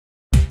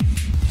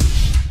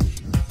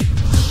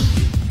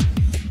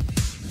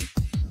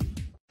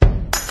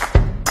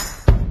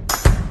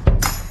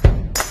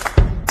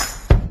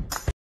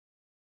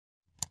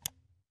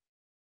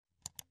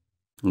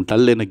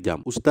dal leen ak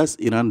jàmm oustaz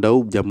Iran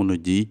Ndao jamono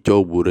ji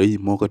coow bu rëy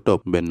moo ko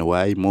topp benn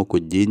waay moo ko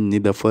jiiñ ni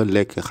dafa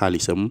lekk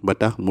xaalisam ba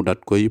tax mu dat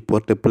koy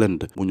porter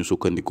plainte bu ñu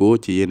sukkandikoo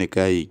ci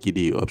yéenekaay ki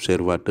di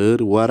observateur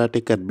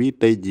waaraatekat bi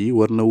tey ji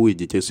war na wuy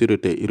ji ca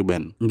sûreté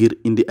urbaine ngir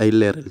indi ay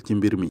leeral ci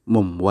mbir mi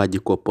moom waa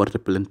ji ko porter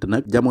plainte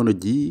nag jamono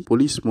ji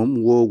police moom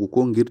woogu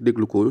ko ngir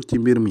déglu ko ci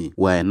mbir mi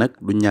waaye nag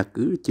du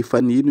ñàkk ci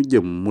fan yi nu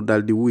jëm mu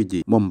dal di wuy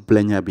ji moom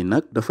plaignant bi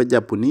nag dafa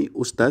jàpp ni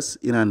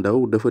oustaz Iran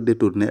Ndao dafa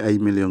détourné ay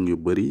millions yu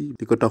bëri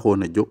di ko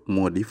taxoon a jóg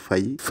moo di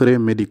fay frais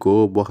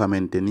médicaux boo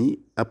xamante ni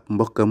ab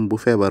mbokkam bu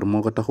feebar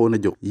moo ko taxoon a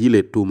jóg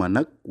yile tuuma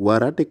nag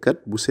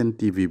waaraatekat bu Sen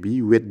TV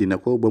bi weddi na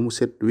ko ba mu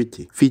set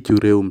wicc fii ci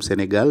réewum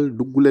Sénégal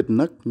duggulet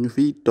nag ñu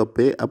fiy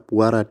toppee ab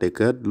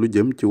waaraatekat lu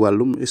jëm ci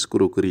wàllum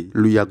escroquerie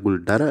lu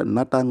yàggul dara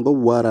naataango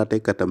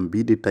waaraateekatam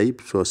bi di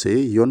Taib Socé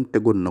yoon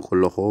tegoon na ko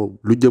loxo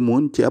lu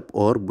jëmoon ci ab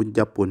or bu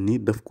jàppoon ni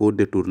daf ko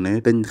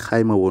détourné dañ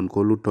xayma woon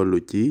ko lu toll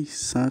ci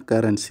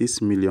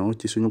 146 millions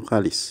ci suñu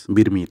xaalis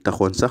mbir mi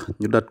taxoon sax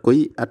ñu dat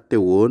koy atte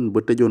woon ba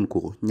tëjoon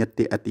ko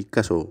ñetti ati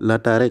kaso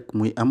laata rek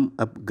muy am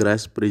ab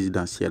grâce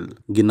présidentielle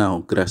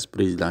ginnaaw grâce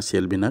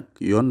présidentielle bi nag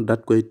yoon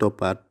dat koy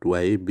toppaat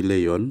waaye bile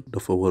yoon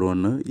dafa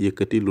waroon a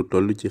yëkkati lu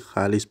toll ci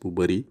xaalis bu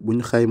bëri bu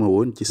ñu xayma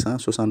woon ci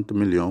 160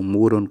 millions mu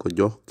waroon ko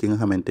jox ki nga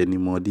xamante ni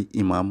moo di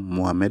imam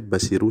Mohamed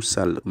Bassirou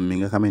Sall mi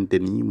nga xamante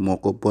ni moo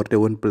ko porté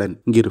woon plainte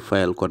ngir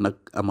fayal ko nag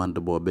amende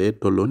boobee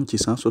tolloon ci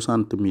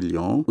 160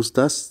 millions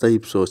oustaz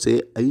Taib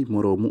Socé ay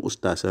moroomu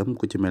oustazam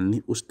ku ci mel ni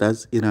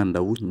oustaz Iran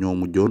Ndao ñoo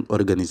mujjoon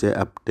organiser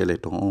ab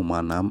téléthon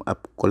maanaam ab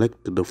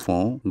collecte de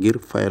fonds ngir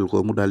fayal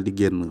ko mu daal di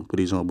génn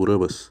prison bu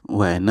Rëbës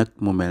waaye nag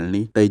mu mel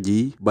ni tey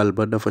jii bal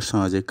ba dafa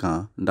changé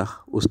camp ndax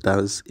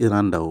oustaz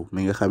Iran Ndao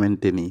mi nga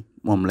xamante ni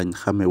moom lañ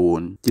xamee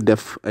woon ci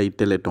def ay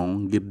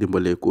téléthon ngir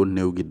dimbale ko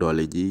néew gi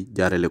doole ji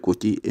jaarale ko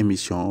ci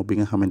émission bi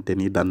nga xamante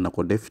ni daan na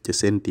ko def ca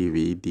Sen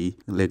TV di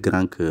les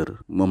grands cœurs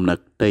moom nag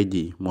tey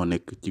ji moo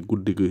nekk ci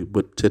guddi gi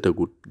bët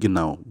setagut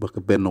ginnaaw ba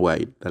ko benn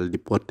waay dal di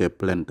porter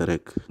plainte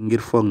rek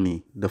ngir foog ni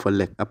dafa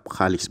lekk ab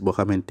xaalis boo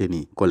xamante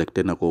ni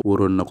collecté na ko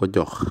waroon na ko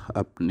jox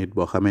ab nit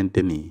boo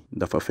xamante ni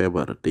dafa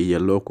feebar te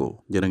yelloo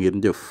ko jërë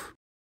ngeen jëf